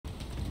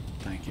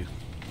Thank you.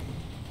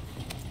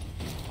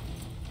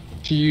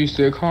 She used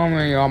to call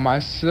me on my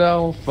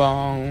cell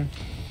phone.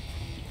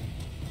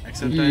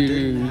 Except I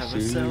didn't have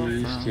a cell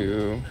Used phone.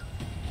 to.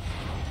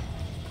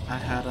 I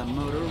had a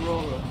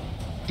Motorola.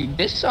 Dude,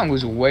 this song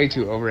was way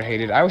too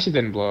overhated. I wish it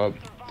didn't blow up.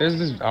 There's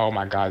this. Oh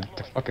my god,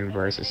 the fucking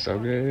verse is so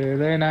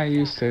good. And I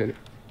used to.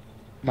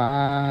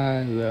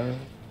 My love.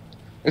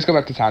 Let's go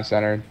back to Town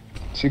Center.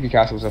 Suki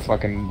Castle was a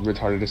fucking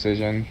retarded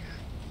decision.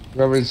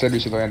 Whoever said we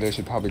should land there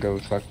should probably go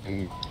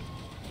fucking.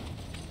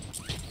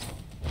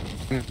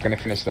 I'm not gonna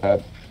finish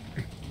that.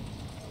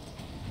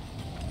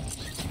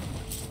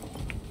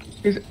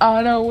 Cause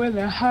I know where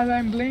the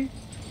hotline blink.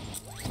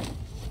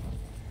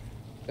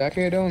 That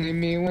could only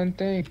mean one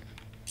thing.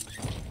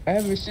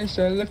 Ever since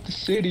I left the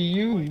city,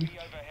 you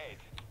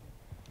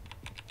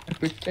have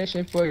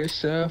protection for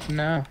yourself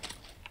now.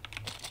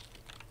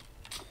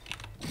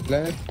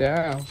 Left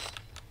out.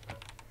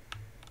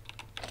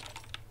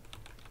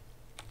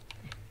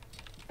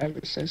 Ever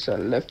since I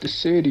left the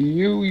city,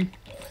 you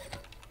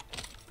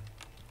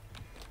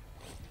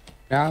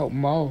out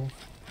more.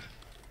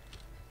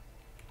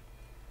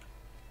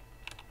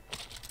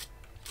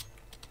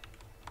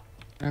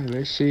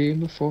 Never seen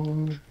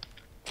before.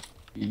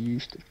 You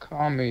used to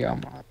call me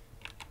on my.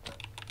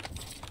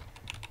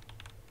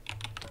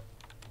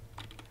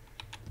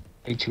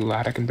 Way too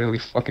loud. I can barely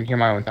fucking hear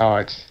my own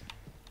thoughts.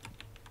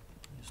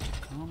 Used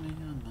to call me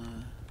on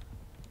my.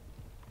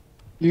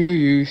 You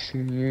used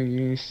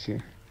to.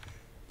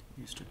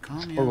 Used to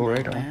call me Oh, on my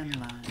right on.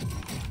 landline.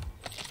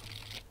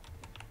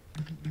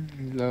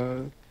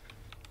 Love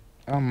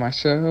on my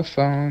cell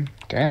phone.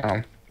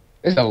 Damn.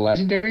 This is a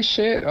legendary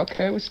shit?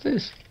 Okay, what's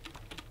this?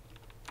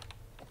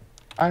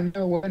 I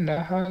know when the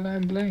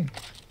hotline bling.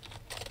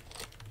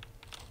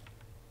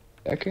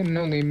 That can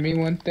only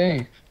mean one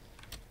thing.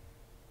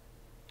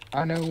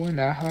 I know when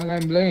the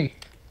hotline bling.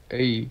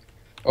 Hey.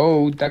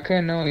 Oh, that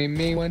can only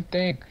mean one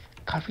thing.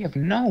 God, we have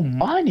no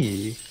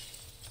money.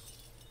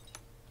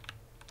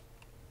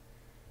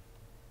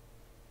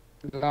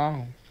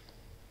 Long.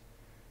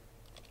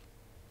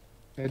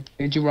 I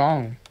did you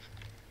wrong.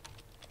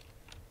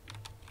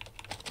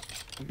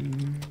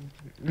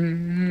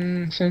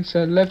 Since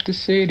I left the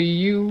city,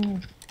 you.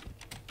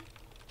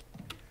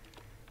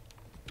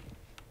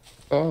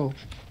 Oh.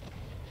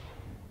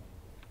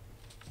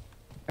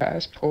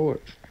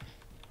 Passport.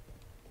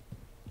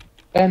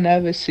 I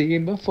never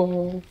seen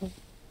before.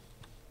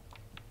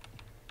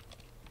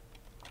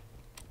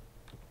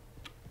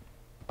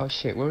 Oh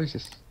shit, where is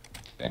this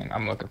thing?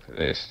 I'm looking for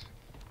this.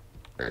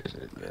 Where is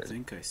it? I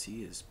think I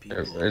see his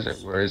Where people. is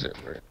it? Where is it?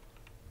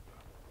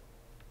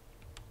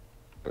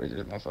 Where is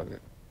it, motherfucker?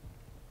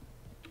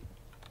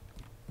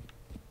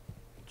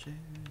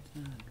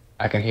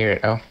 I can hear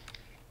it. Oh.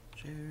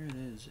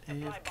 Jared is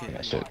AFK.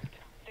 Yeah, shit.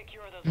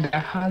 The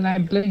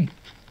hotline bling.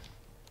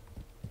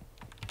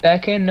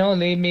 That can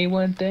only mean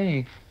one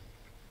thing.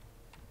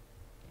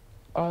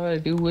 All I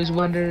do is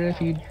wonder if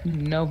you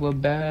know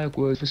what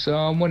backwards for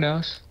someone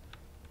else.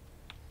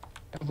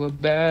 Never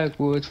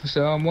backwards for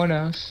someone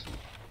else.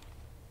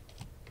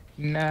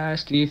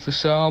 Nasty for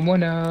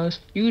someone else.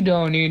 You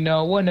don't need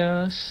no one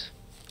else.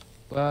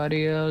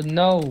 Body else,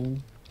 no.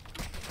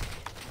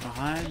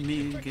 Behind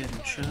me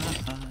getting shot.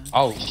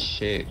 Oh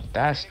shit,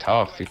 that's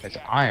tough because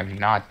I am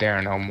not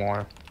there no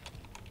more.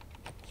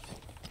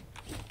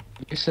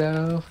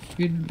 Yourself,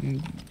 you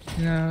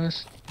know,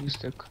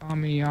 used to call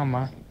me on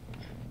my.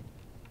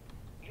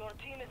 Your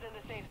team is in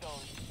the safe zone.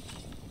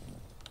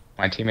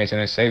 My teammates in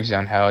the safe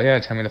zone. Hell yeah,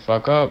 tell me the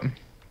fuck up.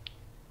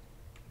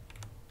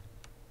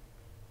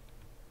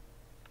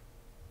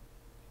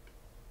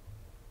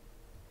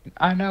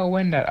 I know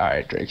when that.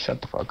 Alright, Drake,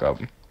 shut the fuck up.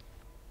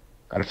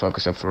 Gotta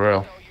focus up for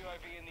real.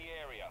 UAV in the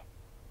area.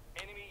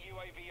 Enemy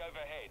UAV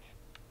overhead.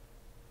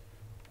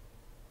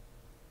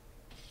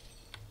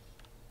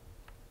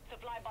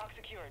 Supply box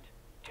secured.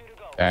 2 to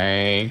go.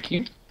 Thank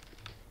you.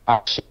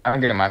 Oh shit, I'm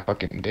getting my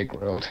fucking dick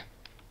rolled.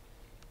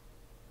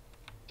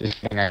 Just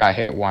kidding, I got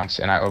hit once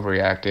and I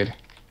overreacted.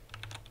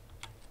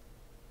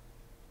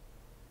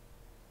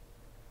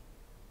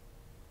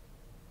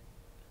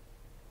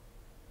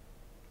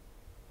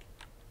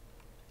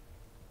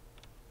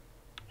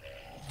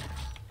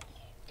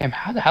 Damn,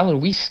 how the hell are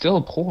we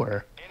still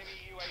poor?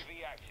 Enemy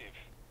UAV active.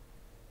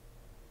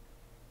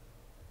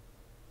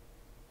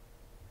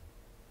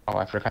 Oh,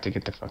 I forgot to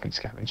get the fucking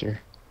scavenger.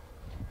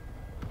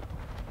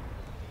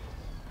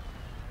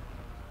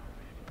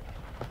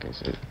 Fuck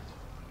is it?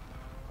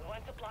 One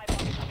supply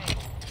box remaining.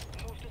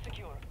 Move to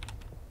secure.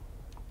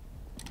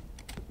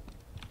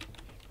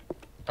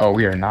 Oh,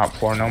 we are not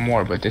poor no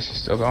more, but this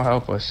is still gonna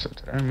help us, so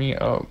turn me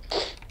up.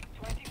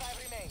 25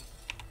 remain.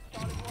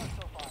 Solid work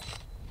so far.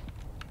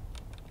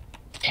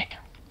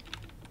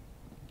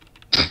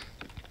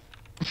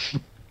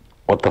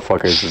 What the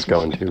fuck is this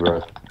going to,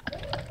 bro?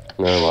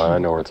 Never mind, I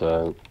know where it's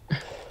at.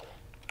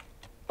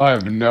 I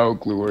have no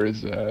clue where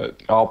it's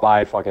at. Oh,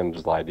 I fucking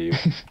just lied to you.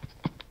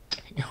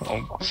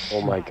 Oh,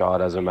 Oh my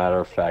god, as a matter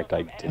of fact,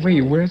 I did.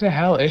 wait, where the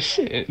hell is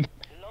it?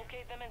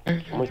 Locate them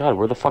and Oh my god,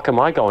 where the fuck am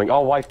I going?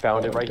 Oh, I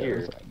found it right Okay,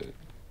 here. I found it.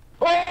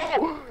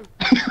 Oh!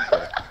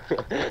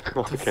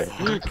 Okay,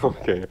 fuck?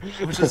 okay,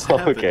 What just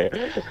okay.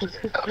 I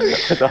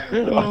thought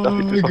Oh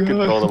you my just fucking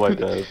God. fell to my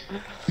death.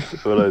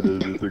 But I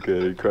did, it's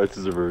okay.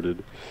 Crisis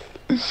averted.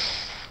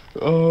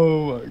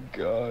 Oh my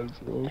God,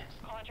 bro.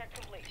 Contract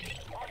complete.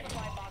 All supply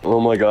boxes Oh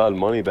my god,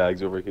 money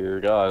bags over here.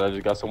 God, I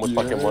just got so much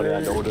fucking money.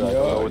 I don't know what to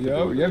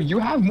do with Yeah. it. You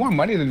have more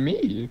money than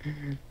me.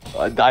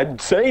 I'm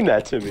saying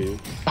that to me.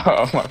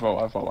 Oh, my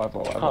fault.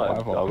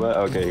 God,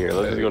 okay, here,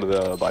 let's just go to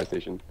the buy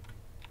station.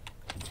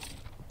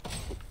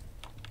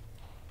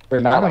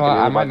 Wait, not God, gonna I can lie, I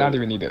really buy might not the.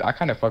 even need it. I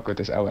kind of fuck with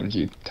this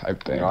LMG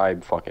type thing. I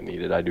fucking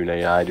need it. I do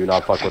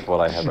not fuck with what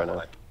I have right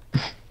now.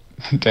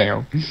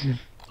 Damn.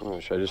 Oh,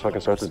 should I just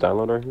fucking start this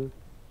download right here?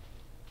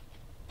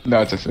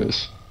 No, it's a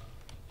fish.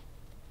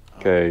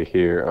 Okay,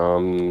 here.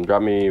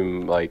 Drop me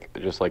like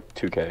just like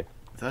 2K.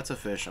 If that's a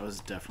fish, I was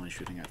definitely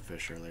shooting at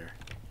fish earlier.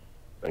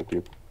 Thank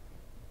you.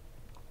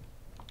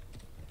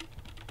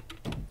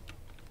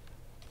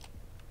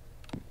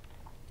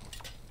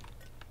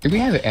 Do we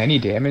have any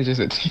damage as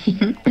a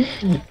team?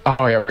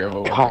 Oh yeah, we have a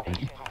lot.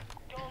 God.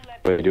 don't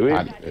let Wait, do we?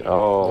 God.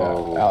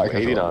 Oh, Yeah, Alec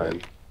has a little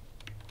 89.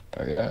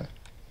 Oh yeah.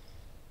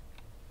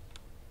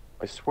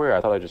 I swear,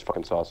 I thought I just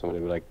fucking saw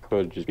somebody, but I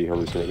could just be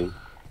hallucinating.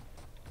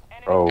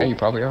 enemy Oh. Yeah, you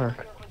probably are.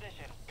 your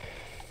position.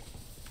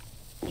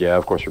 Yeah,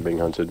 of course you're being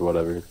hunted.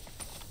 Whatever.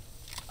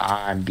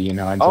 I'm being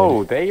hunted.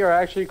 Oh, they are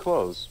actually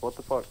close. What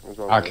the fuck is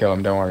wrong? I'll with kill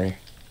him. Don't worry. it?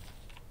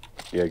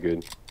 Yeah,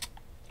 good.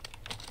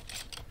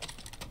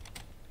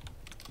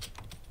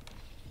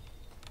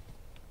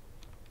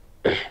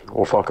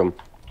 Well, fuck them.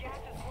 Gas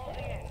is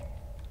closing in.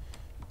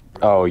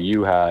 Oh,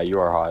 you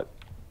are hot.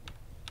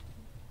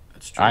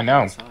 That's true. I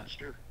know. That's hot.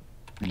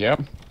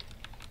 Yep.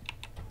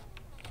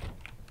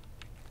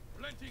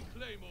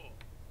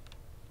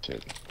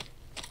 Shit.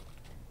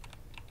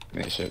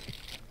 Yeah, shit.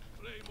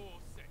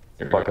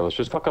 Fuck it, let's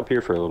just fuck up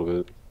here for a little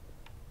bit.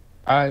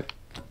 Alright.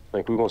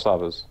 Like, who won't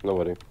stop us?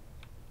 Nobody.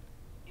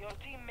 Your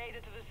team made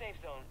it to the safe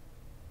zone.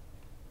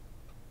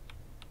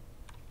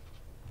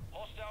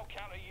 Hostile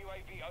counter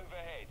UAV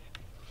overhead.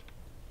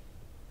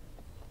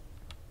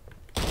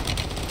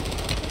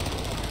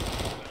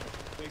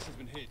 Base has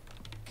been hit.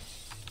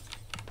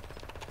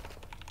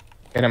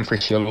 Hit him for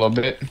shield a little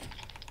bit.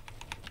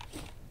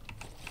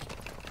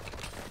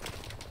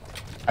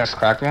 I just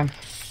cracked one.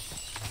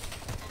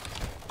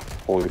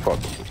 Holy fuck.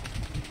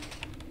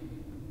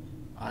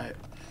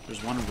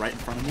 There's one right in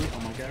front of me. Oh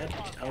my god.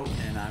 Oh,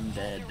 and I'm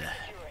dead.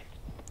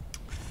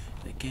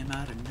 They came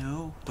out of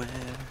nowhere.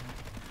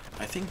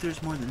 I think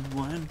there's more than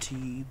one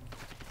team.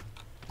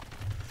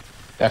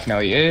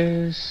 Definitely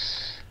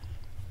is.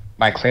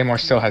 My claymore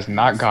still has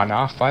not gone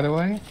off, by the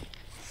way.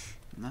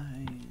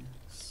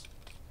 Nice.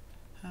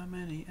 How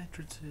many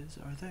entrances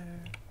are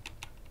there?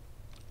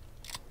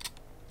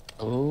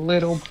 A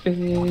little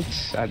bit.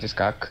 I just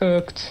got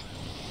cooked.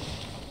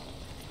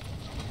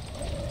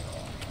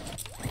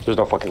 There's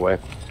no fucking way.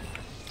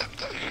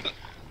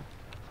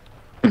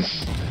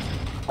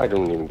 I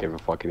don't even give a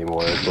fuck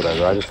anymore. It's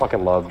whatever. I just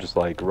fucking love just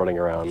like running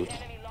around. The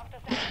enemy locked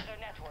us out of their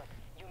network.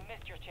 You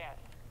missed your chance.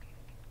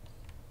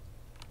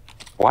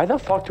 Why the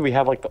fuck do we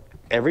have like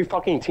every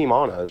fucking team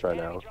on us right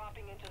Enemy now?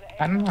 dropping into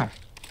the I don't know.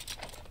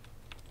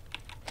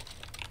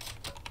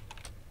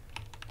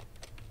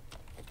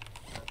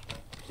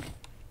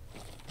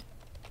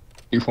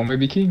 You for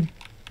maybe king.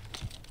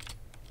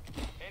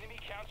 enemy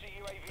counter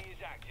UAV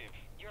is active.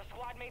 Your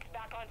squad mates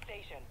back on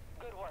station.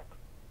 Good work.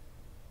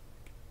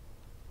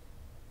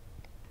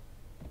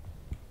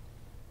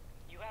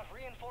 You have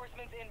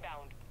reinforcements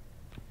inbound.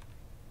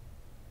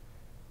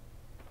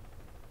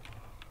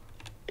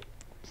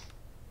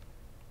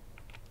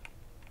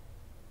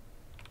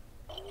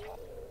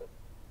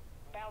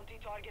 Bounty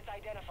targets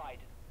identified.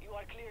 You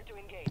are clear to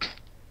engage.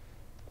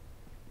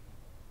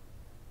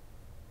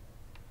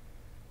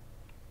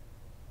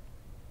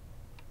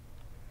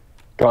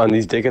 God, and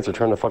these dickheads are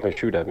trying to fucking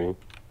shoot at me.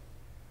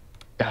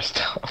 That's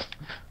tough.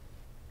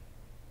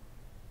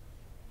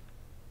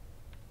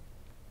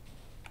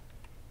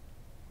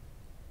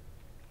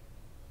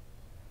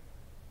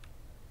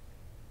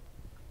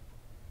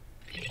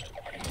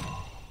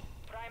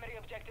 Primary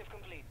objective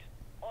complete.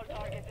 All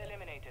targets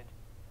eliminated.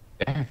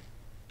 Damn.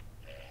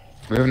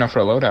 We have enough for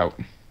a loadout.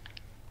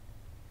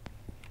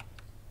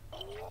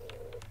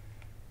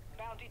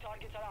 Bounty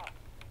targets are out.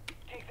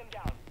 Take them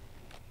down.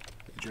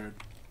 Jared.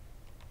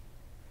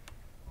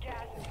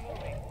 Gas is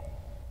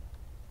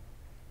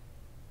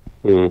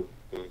moving.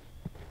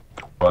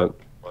 What?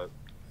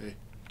 Hey.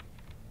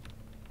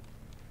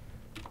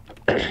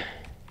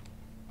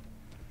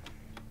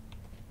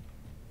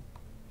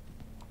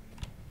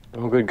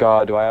 Oh good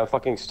god, do I have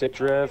fucking stick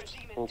drift?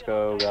 Let's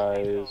go,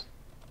 guys.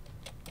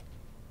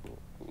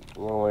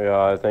 Oh my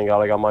god, thank god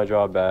I got my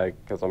job back,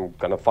 because I'm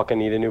gonna fucking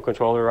need a new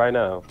controller right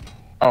now.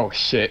 Oh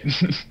shit.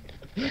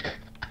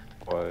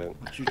 What?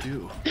 What'd you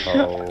do?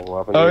 Oh, what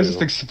happened I to was you?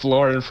 just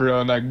exploring for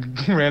real and I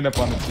ran up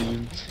on the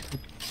team.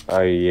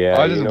 Oh yeah,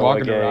 I was you just know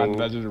walking a around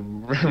gang. and I just You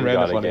ran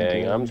got up a on the gang.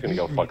 team. I'm just gonna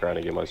go fuck around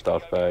and get my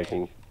stuff back,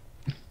 and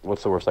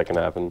what's the worst that can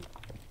happen?